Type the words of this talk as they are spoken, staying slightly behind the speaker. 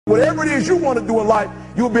Whatever it is you want to do in life,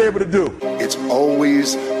 you'll be able to do. It's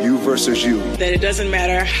always you versus you. That it doesn't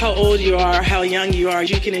matter how old you are, how young you are,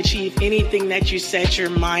 you can achieve anything that you set your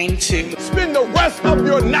mind to. Spend the rest of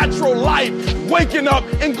your natural life waking up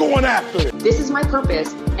and going after it. This is my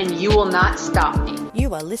purpose, and you will not stop me.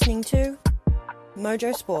 You are listening to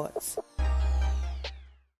Mojo Sports.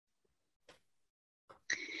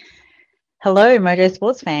 Hello, Mojo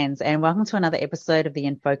Sports fans, and welcome to another episode of the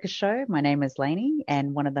In Focus Show. My name is Lainey,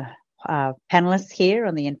 and one of the panelists here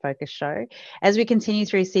on the In Focus Show. As we continue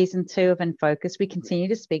through season 2 of In Focus, we continue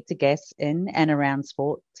to speak to guests in and around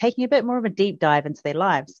sport, taking a bit more of a deep dive into their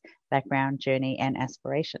lives, background, journey, and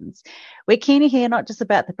aspirations. We're keen to hear not just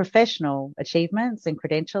about the professional achievements and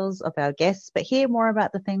credentials of our guests, but hear more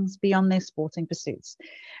about the things beyond their sporting pursuits.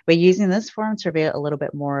 We're using this forum to reveal a little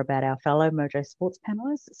bit more about our fellow Mojo Sports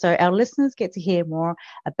panelists, so our listeners get to hear more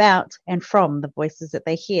about and from the voices that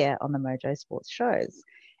they hear on the Mojo Sports shows.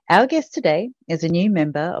 Our guest today is a new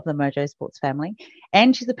member of the Mojo Sports family,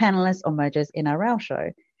 and she's a panelist on Mojo's NRL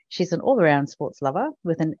show. She's an all-around sports lover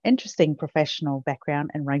with an interesting professional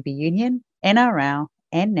background in rugby union, NRL,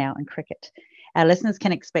 and now in cricket. Our listeners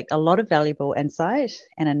can expect a lot of valuable insight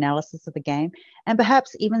and analysis of the game, and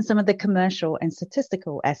perhaps even some of the commercial and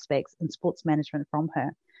statistical aspects in sports management from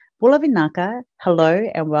her. Bula Vinaka,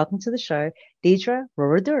 hello and welcome to the show, Deidre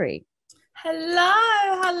Ruraduri. Hello.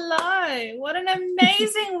 What an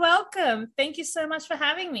amazing welcome. Thank you so much for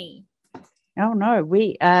having me. Oh, no,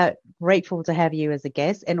 we are grateful to have you as a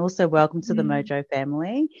guest, and also welcome to the Mojo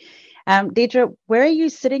family. Deidre, where are you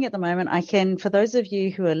sitting at the moment? For those of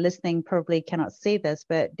you who are listening, probably cannot see this,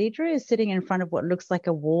 but Deidre is sitting in front of what looks like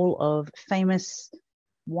a wall of famous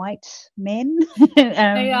white men.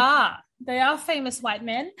 They are famous white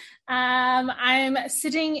men. I'm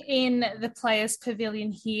sitting in the Players'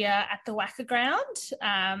 Pavilion here at the Wacker Ground,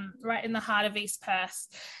 right in the heart of East Perth,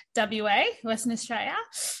 WA, Western Australia.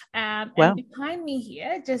 And behind me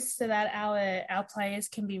here, just so that our players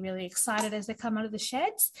can be really excited as they come out of the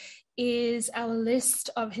sheds, is our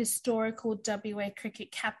list of historical WA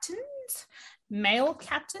cricket captains, male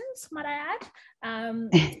captains, might I add.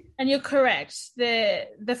 And you're correct.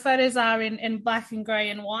 The photos are in black and grey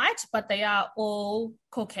and white, but they are all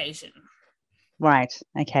Caucasian. Right.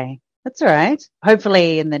 Okay. That's all right.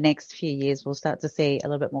 Hopefully in the next few years, we'll start to see a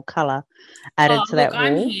little bit more colour added to that wall.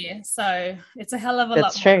 I'm here, so it's a hell of a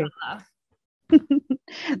lot more colour.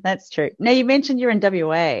 That's true. Now, you mentioned you're in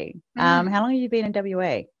WA. How long have you been in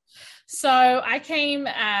WA? So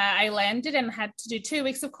I landed and had to do 2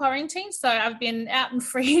 weeks of quarantine. So I've been out and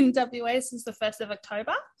free in WA since the 1st of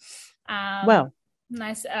October.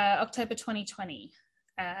 October 2020.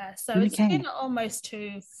 It's been almost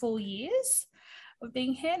 2 full years of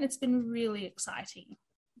being here, and it's been really exciting.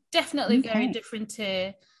 Definitely very different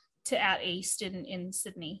to out east in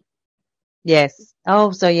Sydney. Yes.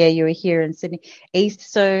 Oh, so yeah, you were here in Sydney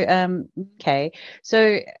East. So, okay.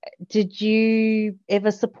 So did you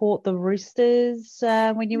ever support the Roosters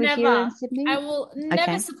when you were here in Sydney? I will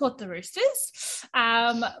never support the Roosters.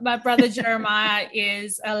 My brother Jeremiah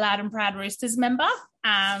is a loud and proud Roosters member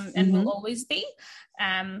and will always be.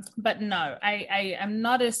 But no, I am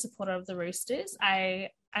not a supporter of the Roosters.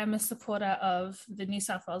 I'm a supporter of the New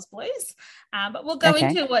South Wales Blues. But we'll go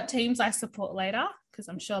into what teams I support later, because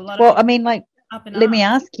I'm sure a lot of let me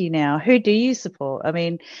ask you now, who do you support? I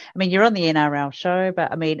mean, you're on the NRL show,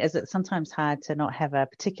 but is it sometimes hard to not have a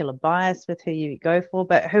particular bias with who you go for?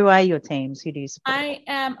 But who are your teams? Who do you support? I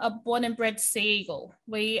am a born and bred Sea Eagle.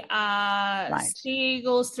 We are Sea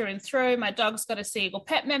Eagles through and through. My dog's got a Sea Eagle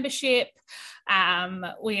pet membership.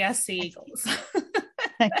 We are Sea Eagles.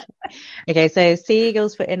 Okay, so Sea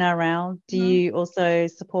Eagles for NRL. Do you also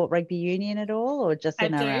support rugby union at all, or just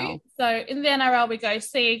NRL? I do. So in the NRL, we go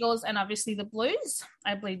Sea Eagles and obviously the Blues.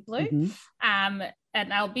 I bleed blue. And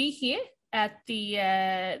I'll be here at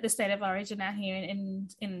the State of Origin out here in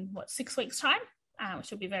 6 weeks' time,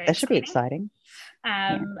 which will be very exciting. That should be exciting.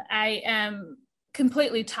 I am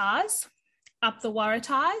completely Tars, up the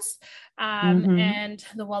Waratahs and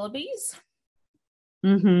the Wallabies.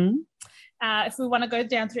 If we want to go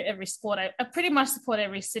down through every sport, I pretty much support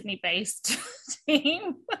every Sydney-based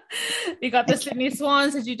team. We got the Sydney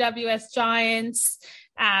Swans, the GWS Giants,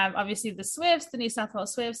 obviously the Swifts, the New South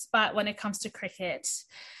Wales Swifts. But when it comes to cricket,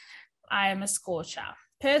 I am a scorcher.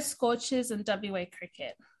 Perth Scorchers and WA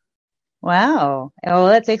cricket. Wow. Oh,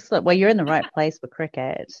 that's excellent. Well, you're in the right place for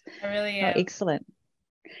cricket. I really am. Oh, excellent.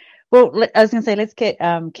 Well, I was going to say, let's get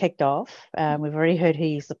kicked off. We've already heard who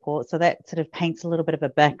you support, so that sort of paints a little bit of a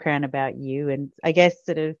background about you, and I guess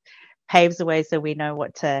sort of paves the way so we know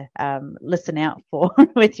what to listen out for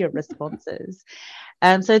with your responses.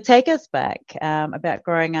 So take us back about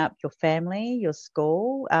growing up, your family, your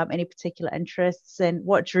school, any particular interests, and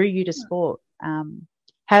what drew you to sport.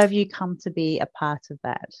 How have you come to be a part of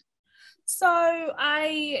that? So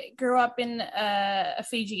I grew up in a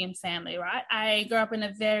Fijian family, right? I grew up in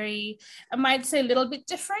a very, I might say a little bit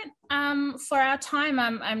different for our time.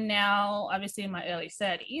 I'm now obviously in my early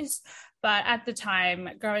 30s, but at the time,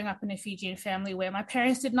 growing up in a Fijian family where my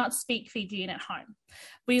parents did not speak Fijian at home.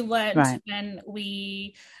 We learned when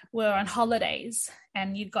we were on holidays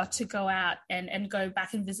and you got to go out and go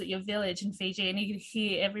back and visit your village in Fiji, and you could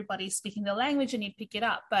hear everybody speaking the language and you'd pick it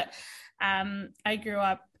up. But I grew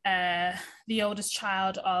up the oldest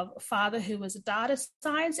child of a father who was a data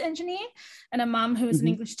science engineer and a mum who was an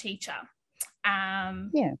English teacher.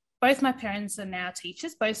 Both my parents are now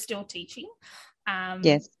teachers, both still teaching.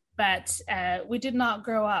 Yes. But we did not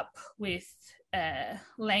grow up with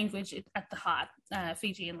language at the heart,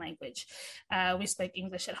 Fijian language. We spoke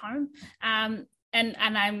English at home. And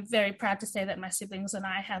I'm very proud to say that my siblings and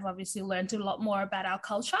I have obviously learned a lot more about our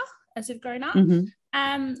culture as we've grown up.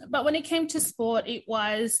 But when it came to sport, it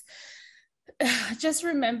was just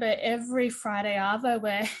remember every Friday arvo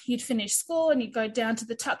where you'd finish school and you'd go down to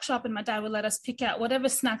the tuck shop and my dad would let us pick out whatever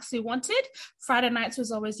snacks we wanted. Friday nights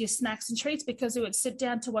was always your snacks and treats because we would sit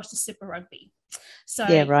down to watch the Super Rugby. So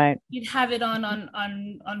you'd have it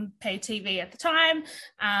on pay TV at the time,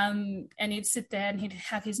 and he'd sit there and he'd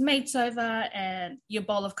have his mates over and your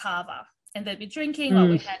bowl of kava. And they'd be drinking, or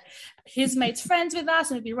we had his mates' friends with us,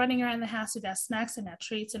 and we'd be running around the house with our snacks and our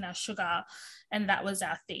treats and our sugar, and that was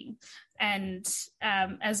our thing. And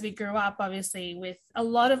as we grew up, obviously, with a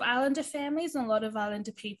lot of Islander families and a lot of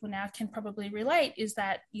Islander people now can probably relate, is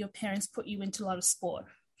that your parents put you into a lot of sport.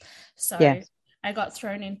 So I got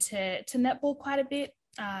thrown into netball quite a bit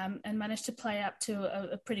and managed to play up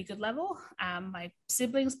to a pretty good level. My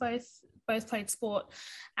siblings both played sport.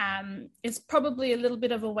 It's probably a little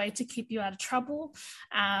bit of a way to keep you out of trouble.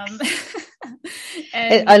 I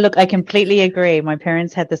completely agree. My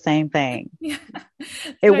parents had the same thing.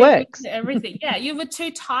 It works. Everything. Yeah, you were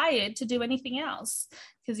too tired to do anything else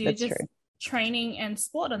because you were just training and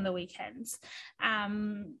sport on the weekends.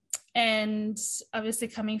 And obviously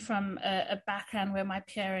coming from a background where my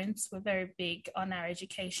parents were very big on our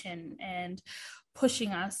education and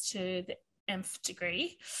pushing us to the nth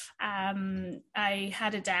degree. I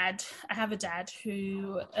have a dad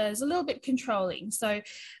who is a little bit controlling. So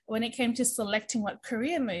when it came to selecting what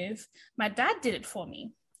career move, my dad did it for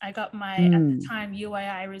me. I got my, at the time,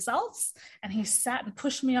 UAI results, and he sat and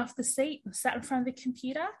pushed me off the seat and sat in front of the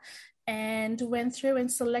computer and went through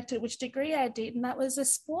and selected which degree I did, and that was a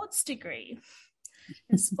sports degree.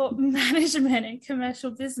 Sport management and commercial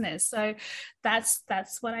business. So that's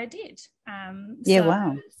what I did.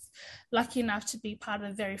 Wow. Lucky enough to be part of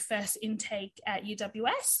the very first intake at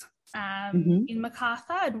UWS in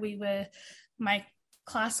Macarthur, and we were, my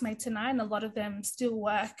classmates and I, and a lot of them still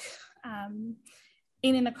work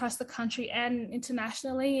in and across the country and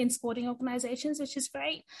internationally in sporting organizations, which is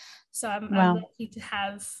great. So I'm lucky to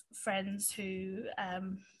have friends who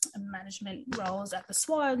management roles at the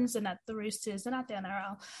Swans and at the Roosters and at the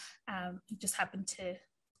NRL who just happen to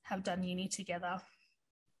have done uni together.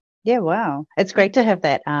 Yeah, wow. It's great to have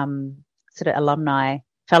that sort of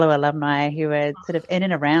fellow alumni who are sort of in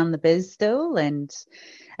and around the biz still, and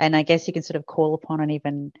I guess you can sort of call upon and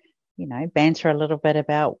even, banter a little bit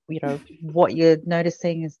about, what you're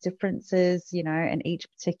noticing as differences, in each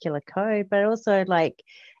particular code, but also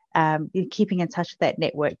you're keeping in touch with that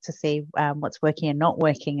network to see what's working and not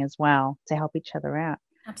working as well, to help each other out.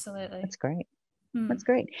 Absolutely. That's great. That's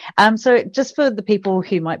great. So just for the people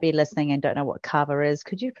who might be listening and don't know what kava is,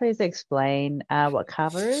 could you please explain what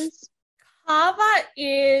kava is? Kava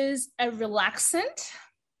is a relaxant.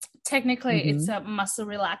 Technically, it's a muscle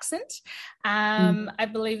relaxant. I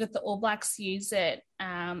believe that the All Blacks use it,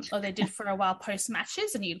 or they did for a while post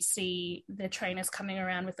matches, and you'd see their trainers coming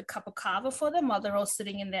around with a cup of kava for them while they're all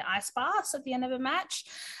sitting in their ice baths at the end of a match.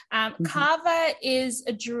 Kava is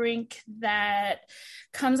a drink that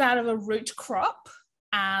comes out of a root crop,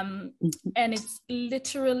 and it's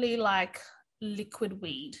literally like liquid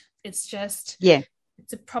weed. It's just,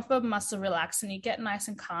 it's a proper muscle relaxant. You get nice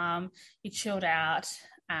and calm, you chilled out.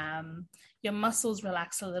 Your muscles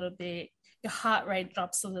relax a little bit, your heart rate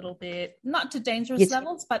drops a little bit, not to dangerous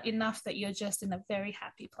levels, but enough that you're just in a very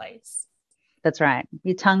happy place. That's right.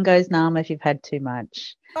 Your tongue goes numb if you've had too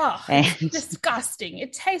much. It's disgusting.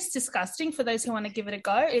 It tastes disgusting for those who want to give it a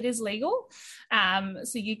go. It is legal.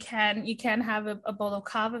 So you can have a bowl of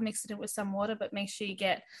kava, mix it in with some water, but make sure you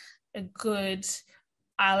get a good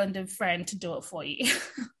island friend to do it for you.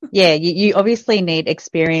 Yeah, you obviously need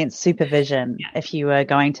experienced supervision if you are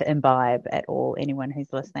going to imbibe at all, anyone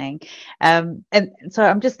who's listening. And so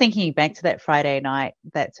I'm just thinking back to that Friday night,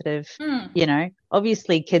 that sort of,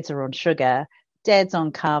 obviously kids are on sugar, dad's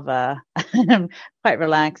on cover, quite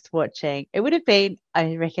relaxed watching. It would have been,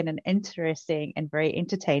 I reckon, an interesting and very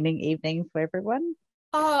entertaining evening for everyone.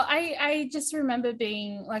 Oh, I just remember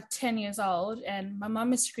being like 10 years old and my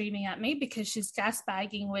mum is screaming at me because she's gas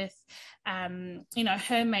bagging with,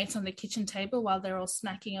 her mates on the kitchen table while they're all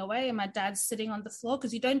snacking away. And my dad's sitting on the floor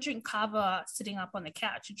because you don't drink kava sitting up on the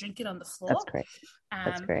couch. You drink it on the floor. That's correct.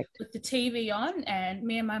 That's correct. With the TV on, and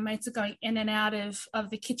me and my mates are going in and out of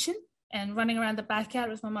the kitchen and running around the backyard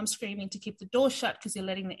with my mum screaming to keep the door shut because you're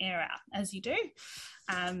letting the air out, as you do.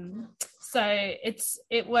 So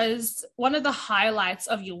it was one of the highlights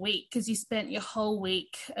of your week because you spent your whole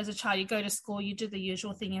week as a child. You go to school, you do the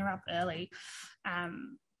usual thing, you're up early.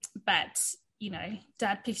 But,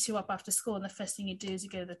 dad picks you up after school and the first thing you do is you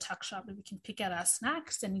go to the tuck shop and we can pick out our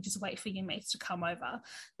snacks and you just wait for your mates to come over.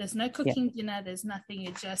 There's no cooking dinner. There's nothing.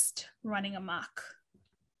 You're just running amok.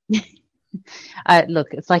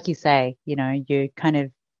 Look, it's like you say, you're kind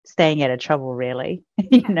of staying out of trouble, really.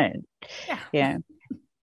 Yeah.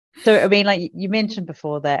 So, I mean, like you mentioned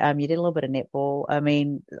before that you did a little bit of netball. I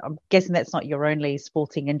mean, I'm guessing that's not your only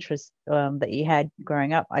sporting interest that you had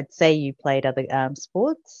growing up. I'd say you played other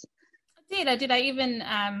sports. I did. I even,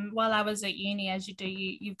 while I was at uni, as you do,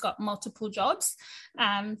 you've got multiple jobs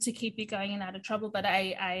to keep you going and out of trouble. But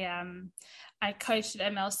I coached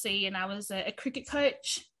at MLC and I was a cricket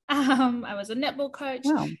coach. I was a netball coach.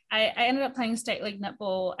 Wow. I ended up playing state league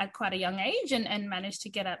netball at quite a young age and managed to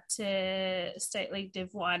get up to state league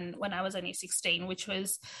Div 1 when I was only 16, which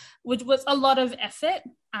was a lot of effort.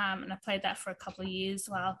 And I played that for a couple of years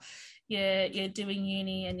while you're doing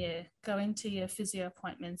uni and you're going to your physio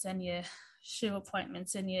appointments and your shoe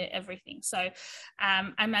appointments and your everything. So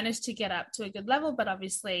I managed to get up to a good level, but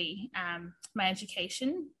obviously my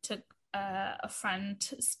education took a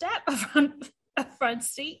front step, a front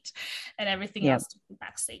seat, and everything else took the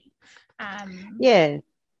back seat.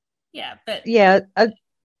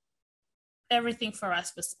 Everything for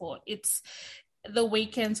us was sport. It's the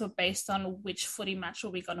weekends were based on which footy match were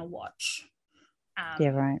we going to watch.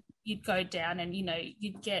 Right. You'd go down and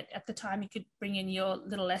you'd get, at the time you could bring in your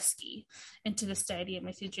little esky into the stadium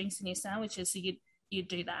with your drinks and your sandwiches, so you'd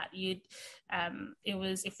do that. It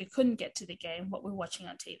was, if we couldn't get to the game, what we're watching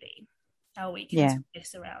on TV. Our weekends were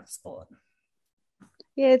based around sport.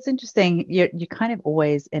 Yeah, it's interesting. You're kind of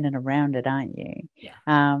always in and around it, aren't you? Yeah.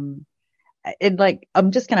 I'm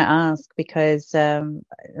just going to ask because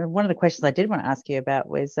one of the questions I did want to ask you about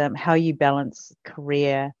was how you balance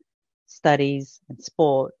career, studies, and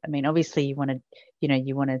sport. I mean, obviously you want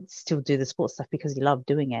to still do the sport stuff because you love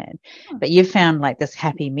doing it, but you've found like this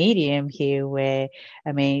happy medium here where,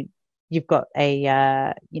 I mean, you've got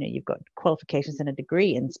you've got qualifications and a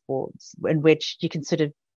degree in sports in which you can sort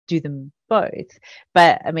of do them both.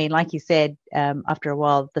 But I mean, like you said, after a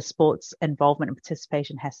while, the sports involvement and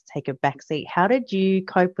participation has to take a backseat. How did you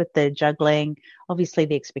cope with the juggling? Obviously,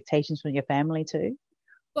 the expectations from your family too.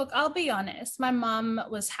 Look, I'll be honest. My mum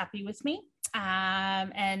was happy with me,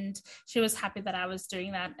 and she was happy that I was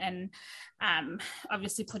doing that, and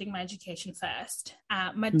obviously putting my education first.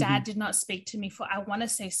 My dad did not speak to me for, I want to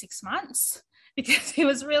say, 6 months. Because he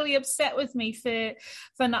was really upset with me for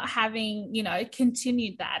not having,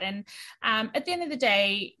 continued that. And at the end of the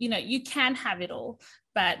day, you can have it all,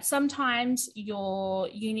 but sometimes your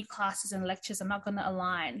uni classes and lectures are not going to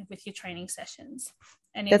align with your training sessions.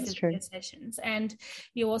 And that's true. Sessions. And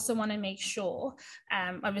you also want to make sure,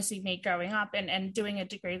 obviously me growing up and doing a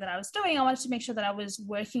degree that I was doing, I wanted to make sure that I was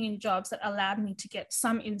working in jobs that allowed me to get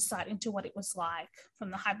some insight into what it was like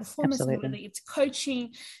from the high performance, whether it's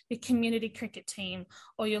coaching your community cricket team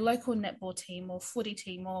or your local netball team or footy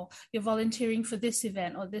team, or you're volunteering for this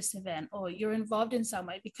event, or you're involved in some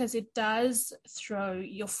way, because it does throw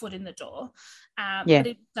your foot in the door. But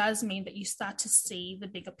it does mean that you start to see the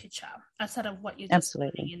bigger picture outside of what you're just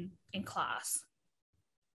learning in class.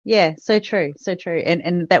 Yeah, so true.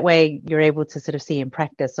 And that way you're able to sort of see in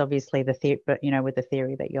practice, obviously, the theory, but with the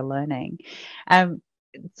theory that you're learning.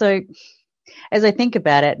 So as I think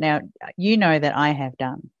about it now, that I have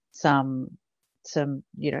done some sort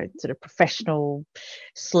of professional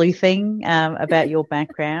sleuthing about your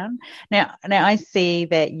background. Now I see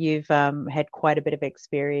that you've had quite a bit of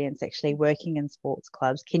experience actually working in sports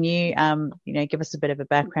clubs. Can you give us a bit of a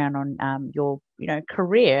background on your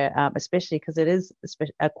career, especially because it is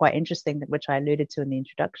quite interesting, which I alluded to in the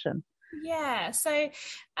introduction. Yeah, so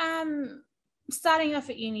starting off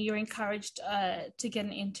at uni, you're encouraged to get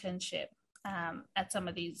an internship at some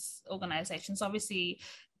of these organizations. Obviously,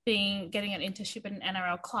 getting an internship at an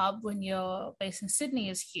NRL club when you're based in Sydney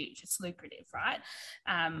is huge. It's lucrative, right?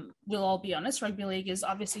 We'll all be honest, rugby league is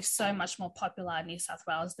obviously so much more popular in New South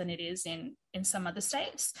Wales than it is in some other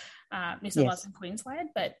states, New South Wales and Queensland.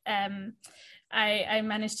 But I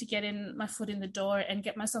managed to get my foot in the door and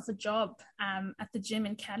get myself a job at the gym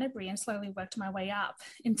in Canterbury, and slowly worked my way up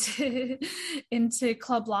into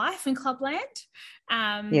club life and clubland.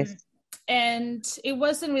 And it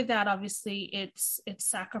wasn't without, obviously, its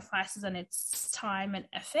sacrifices and its time and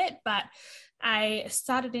effort, but I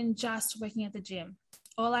started in just working at the gym.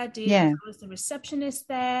 All I did was the receptionist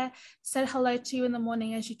there, said hello to you in the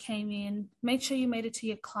morning as you came in, made sure you made it to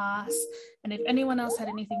your class, and if anyone else had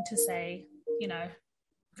anything to say,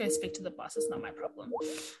 go speak to the boss. It's not my problem.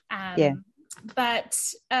 But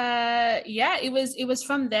it was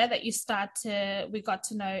from there that we got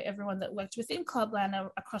to know everyone that worked within Clubland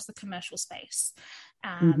across the commercial space.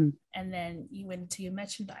 And then you went into your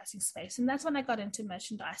merchandising space. And that's when I got into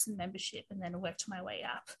merchandise and membership, and then worked my way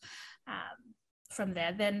up from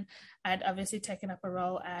there. Then I'd obviously taken up a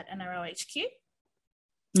role at NRL HQ.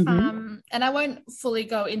 And I won't fully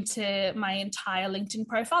go into my entire LinkedIn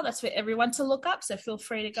profile. That's for everyone to look up, so feel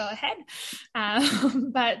free to go ahead.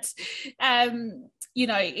 But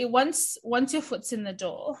once your foot's in the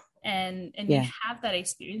door and you have that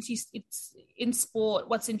experience, it's in sport.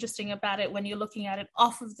 What's interesting about it when you're looking at it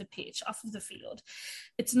off of the pitch, off of the field,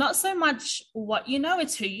 it's not so much what you know,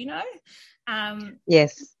 it's who you know.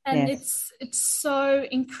 It's so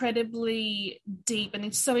incredibly deep, and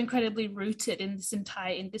it's so incredibly rooted in this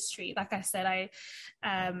entire industry. Like I said, I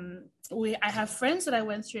have friends that I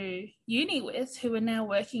went through uni with who are now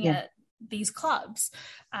working at these clubs.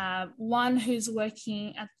 One who's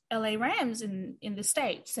working at LA Rams in the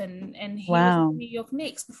States, and he was at New York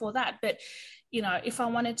Knicks before that. But if I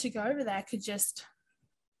wanted to go over there, I could just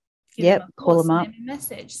call them up, send a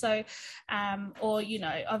message. So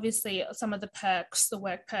obviously some of the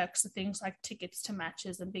work perks, the things like tickets to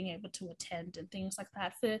matches and being able to attend and things like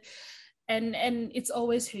that, and it's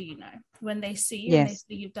always who you know. When they see you and they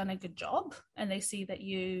see you've done a good job, and they see that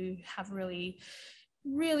you have really,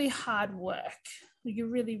 really hard work, you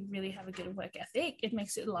really, really have a good work ethic, it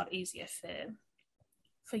makes it a lot easier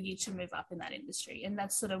for you to move up in that industry. And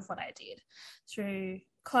that's sort of what I did through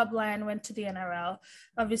Clubland. Went to the NRL,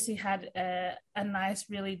 obviously had a nice,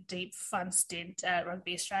 really deep, fun stint at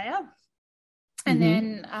Rugby Australia. And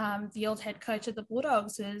then the old head coach of the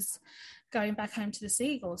Bulldogs was going back home to the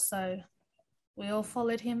Seagulls, so we all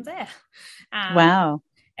followed him there.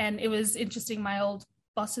 And it was interesting, my old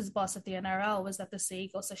boss's boss at the NRL was at the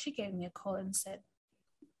Seagulls, so she gave me a call and said,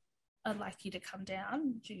 I'd like you to come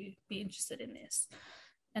down, would you be interested in this?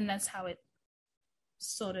 And that's how it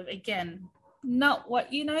sort of, again, not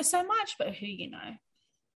what you know so much, but who you know.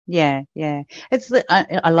 Yeah.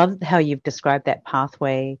 I love how you've described that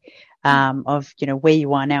pathway of where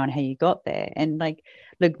you are now and how you got there. And like,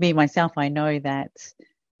 look, me myself, I know that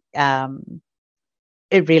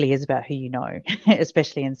it really is about who you know,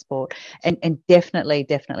 especially in sport. And definitely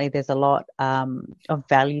there's a lot of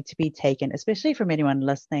value to be taken, especially from anyone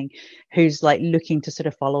listening who's like looking to sort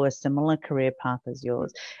of follow a similar career path as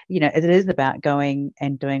yours. It is about going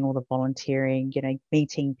and doing all the volunteering,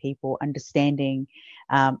 meeting people, understanding,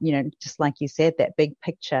 just like you said, that big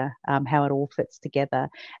picture, how it all fits together.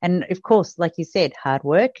 And of course, like you said, hard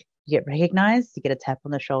work, you get recognized, you get a tap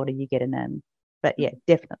on the shoulder, you get an in. But yeah,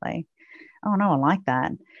 definitely. Oh no, I like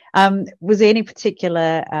that. Was there any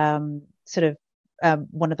particular sort of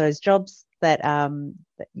one of those jobs that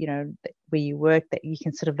where you work that you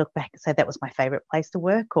can sort of look back and say that was my favorite place to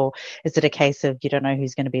work, or is it a case of you don't know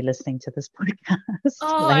who's going to be listening to this podcast?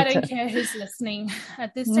 Oh, later? I don't care who's listening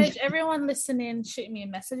at this stage. Everyone listening, shoot me a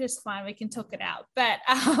message. It's fine. We can talk it out. But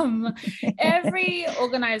every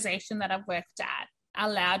organization that I've worked at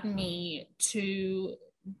allowed me to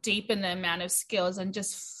deepen the amount of skills and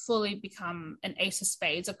just fully become an ace of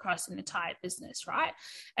spades across an entire business, right?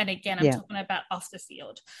 And again, I'm talking about off the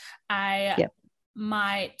field. I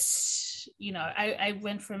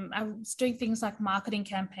was doing things like marketing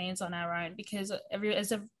campaigns on our own, because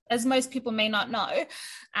as most people may not know,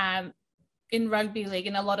 in rugby league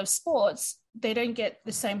and a lot of sports, they don't get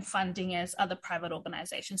the same funding as other private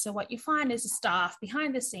organizations. So what you find is the staff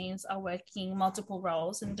behind the scenes are working multiple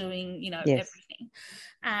roles and doing, everything.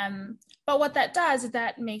 But what that does is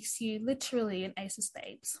that makes you literally an ace of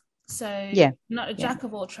spades. So not a jack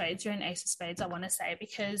of all trades, you're an ace of spades, I want to say,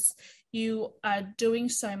 because you are doing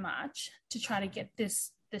so much to try to get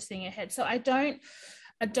this thing ahead. So I don't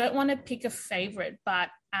I don't want to pick a favorite, but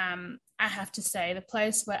I have to say the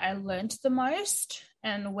place where I learned the most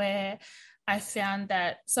and where I found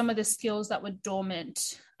that some of the skills that were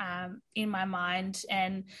dormant in my mind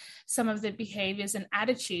and some of the behaviors and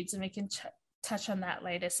attitudes, and we can touch on that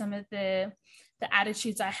later, some of the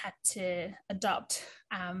attitudes I had to adopt,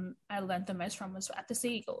 I learned the most from was at the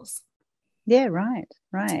Sea Eagles. Yeah, right.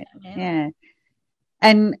 Yeah.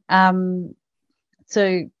 And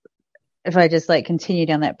so if I just like continue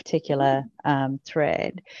down that particular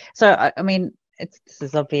thread. So, I mean, this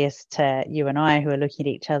is obvious to you and I who are looking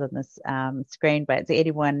at each other on this screen, but to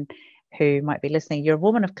anyone who might be listening, you're a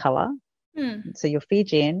woman of colour. So you're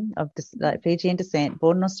Fijian, Fijian descent,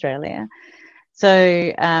 born in Australia.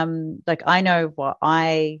 So, like, I know what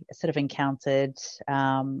I sort of encountered,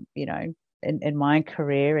 you know, in my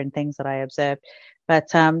career and things that I observed. But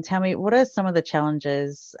tell me, what are some of the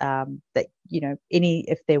challenges that, you know,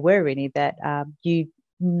 if there were any, that you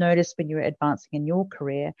noticed when you were advancing in your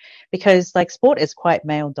career? Because, like, sport is quite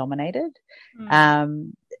male dominated.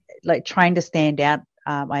 Like, trying to stand out,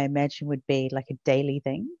 I imagine, would be like a daily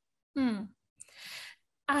thing.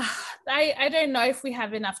 I don't know if we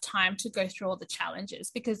have enough time to go through all the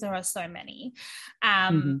challenges because there are so many.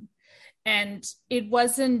 And it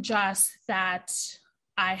wasn't just that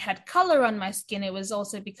I had color on my skin, it was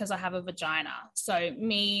also because I have a vagina. So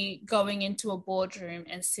me going into a boardroom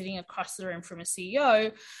and sitting across the room from a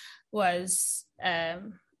CEO was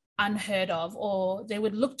unheard of, or they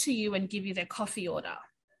would look to you and give you their coffee order.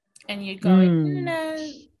 And you'd go, no,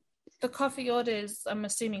 the coffee order is, I'm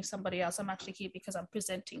assuming somebody else. I'm actually here because I'm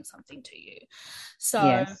presenting something to you. So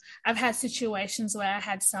yes. I've had situations where I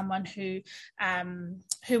had someone who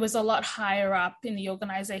was a lot higher up in the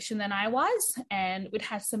organization than I was, and we'd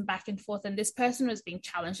had some back and forth, and this person was being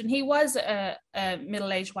challenged, and he was a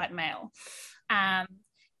middle-aged white male.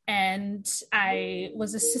 And I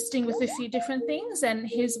was assisting with a few different things, and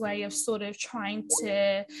his way of sort of trying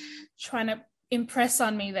to impress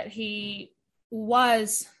on me that he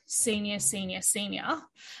was senior, 3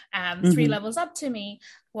 levels up to me,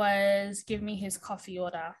 was give me his coffee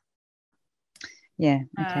order. Yeah.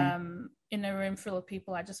 Okay. In a room full of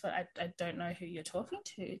people, I don't know who you're talking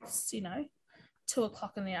to. It's, 2:00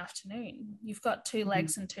 in the afternoon. You've got 2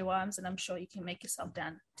 legs and 2 arms, and I'm sure you can take yourself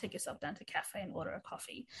down to a cafe and order a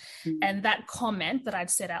coffee. And that comment that I'd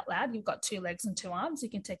said out loud, you've got 2 legs and 2 arms, you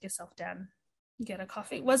can take yourself down, get a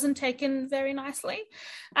coffee, wasn't taken very nicely.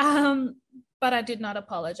 But I did not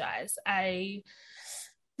apologize.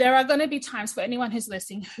 There are going to be times for anyone who's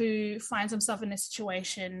listening who finds themselves in a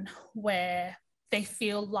situation where they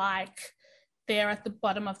feel like they're at the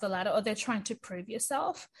bottom of the ladder or they're trying to prove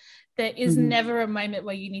yourself. There is never a moment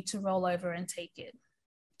where you need to roll over and take it.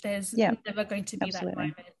 There's never going to be that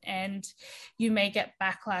moment. And you may get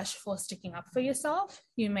backlash for sticking up for yourself.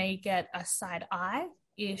 You may get a side eye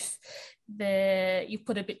if you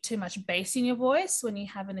put a bit too much bass in your voice when you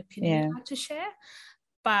have an opinion you have to share.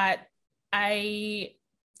 But I've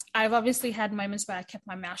obviously had moments where I kept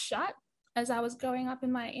my mouth shut as I was going up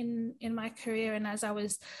in my career, and as I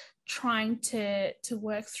was trying to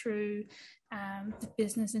work through the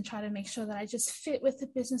business and try to make sure that I just fit with the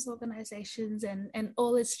business organizations and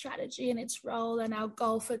all its strategy and its role and our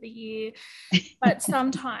goal for the year. But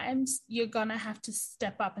sometimes you're gonna have to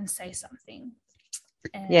step up and say something.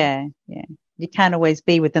 Yeah. You can't always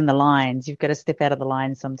be within the lines. You've got to step out of the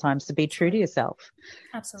lines sometimes to be true to yourself.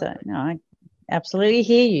 Absolutely. So, no, I absolutely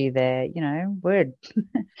hear you there. Word.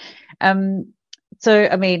 So,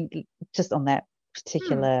 I mean, just on that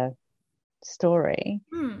particular story,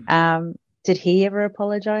 did he ever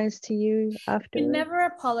apologize to you after? He never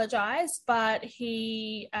apologized, but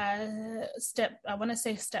he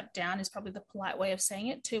stepped down is probably the polite way of saying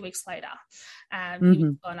it. 2 weeks later, he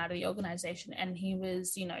was gone out of the organization, and he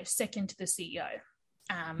was, second to the CEO.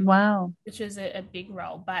 Wow. Which was a big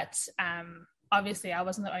role. But obviously I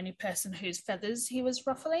wasn't the only person whose feathers he was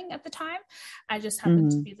ruffling at the time. I just happened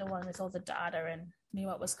to be the one with all the data and knew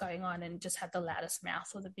what was going on and just had the loudest mouth,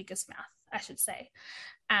 or the biggest mouth, I should say.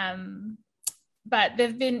 But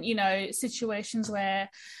there've been, situations where,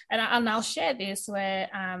 and I'll share this, where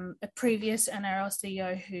a previous NRL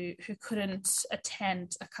CEO who couldn't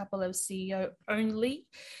attend a couple of CEO-only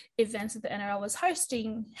events that the NRL was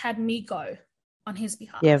hosting had me go on his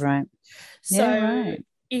behalf. Yeah, right. So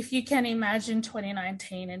if you can imagine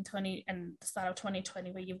 2019 and the start of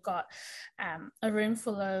 2020, where you've got a room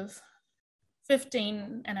full of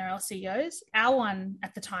 15 NRL CEOs, our one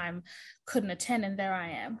at the time couldn't attend, and there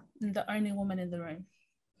I am, the only woman in the room.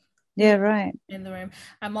 Yeah, right. In the room.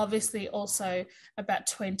 I'm obviously also about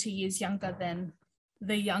 20 years younger than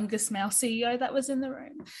the youngest male CEO that was in the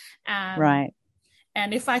room. Right.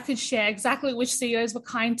 And if I could share exactly which CEOs were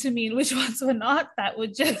kind to me and which ones were not, that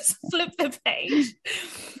would just flip the page.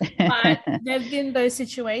 But there have been those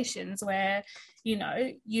situations where,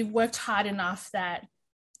 you've worked hard enough that,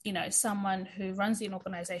 someone who runs an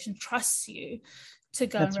organization trusts you to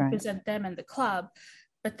go and represent them and the club.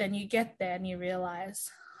 But then you get there and you realize,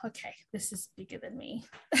 okay, this is bigger than me.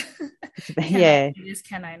 I do this?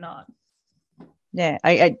 Can I not? Yeah,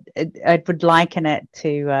 I would liken it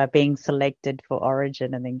to being selected for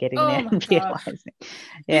Origin and then getting there and realizing.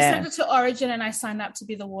 Yeah, you sent it to Origin and I signed up to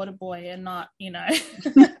be the water boy and not, not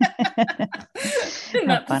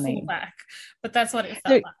funny. The fullback. But that's what it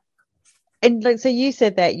felt like. And so you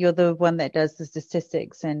said that you're the one that does the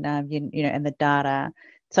statistics and and the data.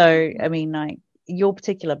 So I mean, like your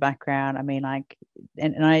particular background, I mean, like,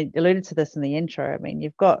 and I alluded to this in the intro. I mean,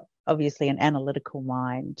 you've got obviously an analytical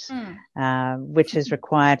mind, which is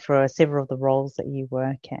required for several of the roles that you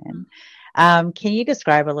work in. Can you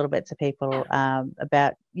describe a little bit to people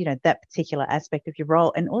about that particular aspect of your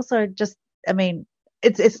role, and also just, I mean,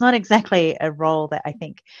 it's not exactly a role that I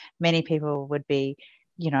think many people would be,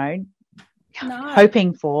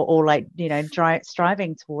 hoping for or like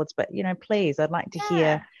striving towards. But please, I'd like to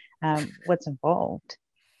hear what's involved.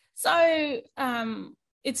 So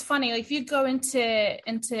it's funny, like if you go into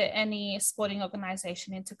any sporting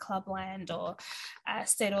organization, into clubland or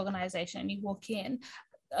state organization, and you walk in,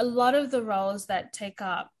 a lot of the roles that take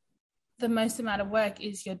up the most amount of work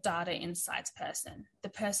is your data insights person, the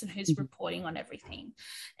person who's reporting on everything.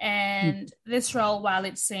 And this role, while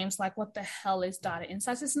it seems like what the hell is data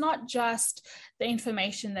insights, it's not just the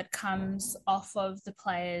information that comes off of the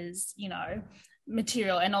players,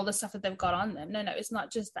 material and all the stuff that they've got on them. No, it's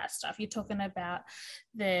not just that stuff. You're talking about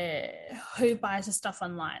who buys the stuff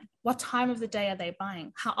online. What time of the day are they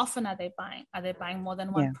buying? How often are they buying? Are they buying more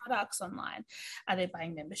than one products online? Are they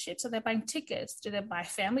buying memberships? Are they buying tickets? Do they buy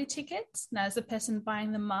family tickets? Now, is the person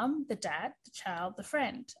buying the mum, the dad, the child, the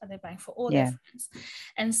friend? Are they buying for all their friends?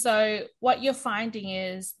 And so what you're finding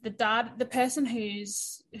is the person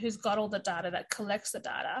who's got all the data, that collects the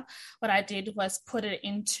data, what I did was put it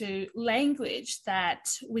into language that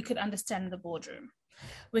we could understand in the boardroom.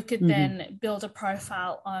 We could then build a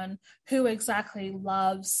profile on who exactly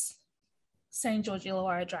loves St. George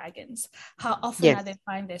Illawarra Dragons. How often are they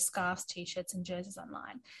buying their scarves, t-shirts and jerseys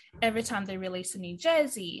online? Every time they release a new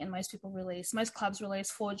jersey, and most clubs release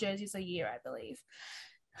 4 jerseys a year, I believe.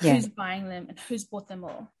 Who's buying them and who's bought them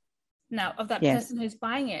all? Now, of that person who's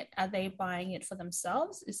buying it, are they buying it for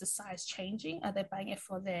themselves? Is the size changing? Are they buying it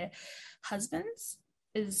for their husbands?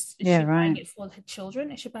 Is she buying it for her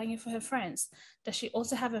children? Is she buying it for her friends? Does she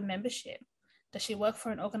also have a membership? Does she work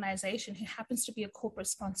for an organization who happens to be a corporate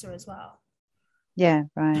sponsor as well? Yeah,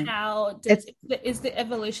 right. Is the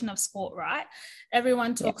evolution of sport, right?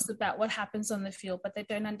 Everyone talks about what happens on the field, but they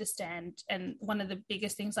don't understand. And one of the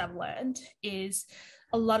biggest things I've learned is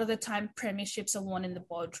a lot of the time premierships are won in the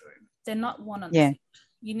boardroom. They're not won on the field.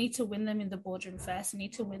 You need to win them in the boardroom first. You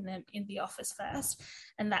need to win them in the office first.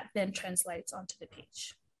 And that then translates onto the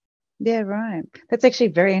pitch. Yeah, right. That's actually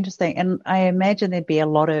very interesting. And I imagine there'd be a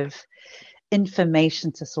lot of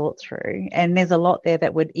information to sort through. And there's a lot there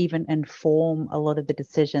that would even inform a lot of the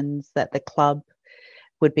decisions that the club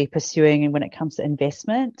would be pursuing and when it comes to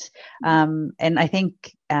investment. And I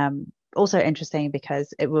think also interesting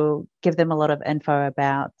because it will give them a lot of info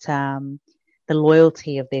about the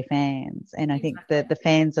loyalty of their fans. And I think that the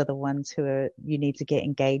fans are the ones who you need to get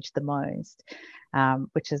engaged the most,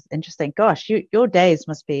 which is interesting. Gosh, your days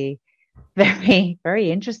must be very,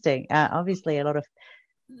 very interesting. Obviously a lot of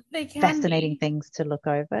fascinating things to look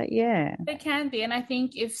over. Yeah, they can be. And I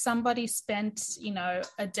think if somebody spent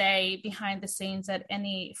a day behind the scenes at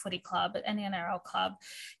any footy club, at any NRL club,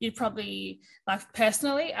 you'd probably, like,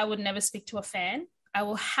 personally, I would never speak to a fan. I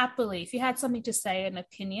will happily, if you had something to say, an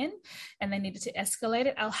opinion, and they needed to escalate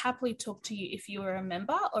it, I'll happily talk to you if you were a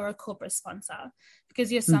member or a corporate sponsor, because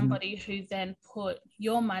you're somebody who then put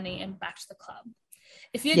your money and backed the club.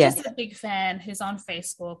 If you're just a big fan who's on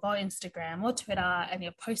Facebook or Instagram or Twitter and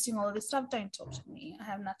you're posting all of this stuff, don't talk to me. I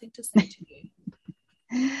have nothing to say to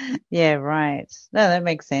you. Yeah, right. No, that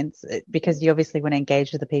makes sense, because you obviously want to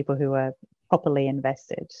engage with the people who are properly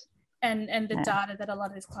invested. And the data that a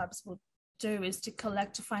lot of these clubs will do is to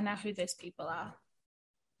collect to find out who those people are.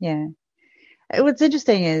 Yeah. What's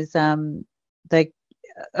interesting is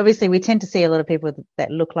obviously we tend to see a lot of people that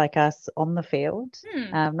look like us on the field,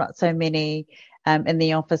 not so many in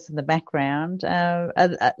the office in the background.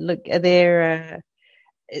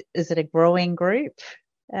 Is it a growing group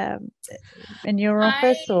in your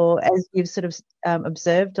office, or as you've sort of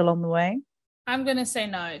observed along the way? I'm going to say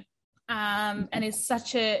no. And it's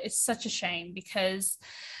such a shame, because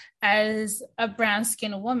as a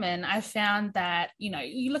brown-skinned woman, I found that,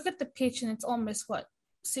 you look at the pitch and it's almost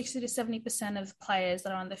 60 to 70% of players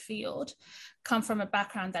that are on the field come from a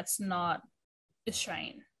background that's not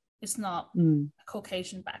Australian. It's not a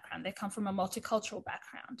Caucasian background. They come from a multicultural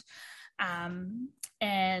background.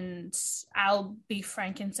 And I'll be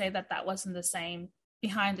frank and say that wasn't the same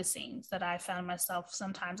behind the scenes, that I found myself,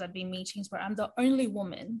 sometimes I'd be in meetings where I'm the only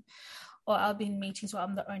woman, or I'll be in meetings where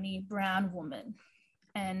I'm the only brown woman.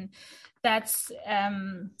 And that's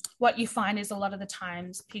what you find is a lot of the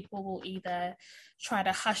times people will either try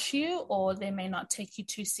to hush you, or they may not take you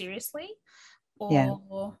too seriously,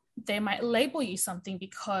 or they might label you something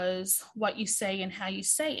because what you say and how you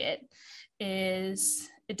say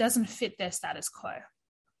it doesn't fit their status quo.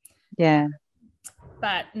 Yeah.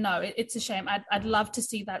 But no, it's a shame. I'd love to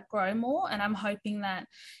see that grow more. And I'm hoping that,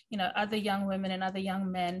 other young women and other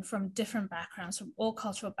young men from different backgrounds, from all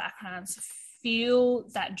cultural backgrounds, feel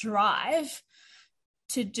that drive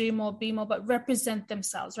to do more, be more, but represent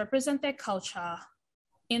themselves, represent their culture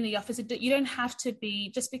in the office. You don't have to be,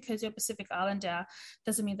 just because you're Pacific Islander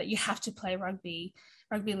doesn't mean that you have to play rugby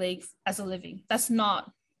league as a living. That's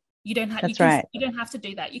not, you don't have, you don't have to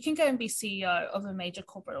do that. You can go and be CEO of a major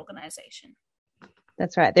corporate organization.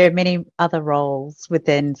 That's right. There are many other roles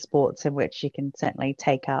within sports in which you can certainly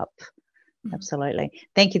take up. Absolutely.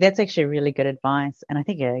 Thank you. That's actually really good advice. And I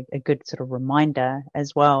think a good sort of reminder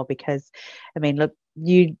as well, because, look,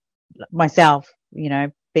 myself,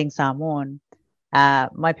 being Samoan,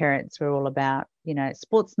 my parents were all about,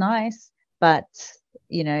 sport's nice, but,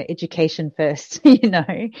 education first,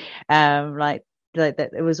 like that.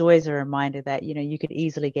 It was always a reminder that, you could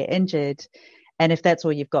easily get injured. And if that's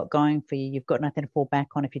all you've got going for you, you've got nothing to fall back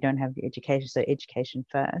on if you don't have the education. So education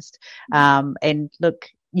first. And look,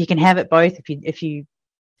 you can have it both if you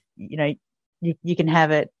can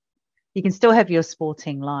have it. You can still have your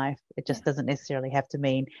sporting life. It just doesn't necessarily have to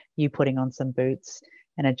mean you putting on some boots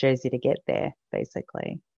and a jersey to get there,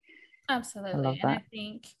 basically. Absolutely. I love that. And I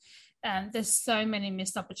think there's so many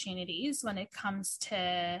missed opportunities when it comes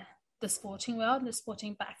to the sporting world, the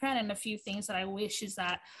sporting background. And a few things that I wish is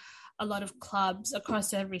that a lot of clubs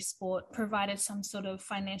across every sport provided some sort of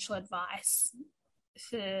financial advice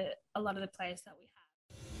for a lot of the players that we have.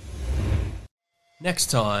 Next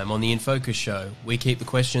time on the In Focus show, we keep the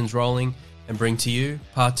questions rolling and bring to you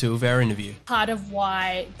part 2 of our interview. Part of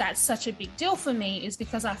why that's such a big deal for me is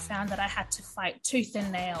because I found that I had to fight tooth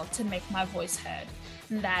and nail to make my voice heard.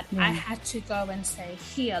 And that I had to go and say,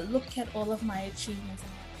 here, look at all of my achievements.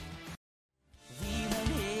 We won't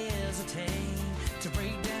hesitate to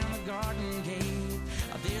break down the garden gate.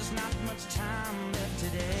 There's not much time left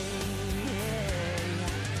today.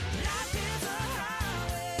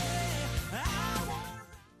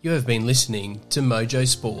 You have been listening to Mojo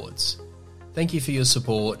Sports. Thank you for your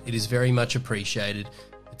support. It is very much appreciated.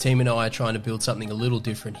 The team and I are trying to build something a little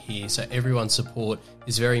different here, so everyone's support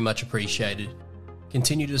is very much appreciated.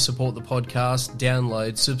 Continue to support the podcast,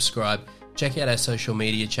 download, subscribe, check out our social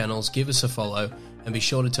media channels, give us a follow, and be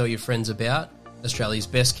sure to tell your friends about Australia's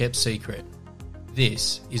best kept secret.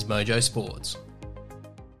 This is Mojo Sports.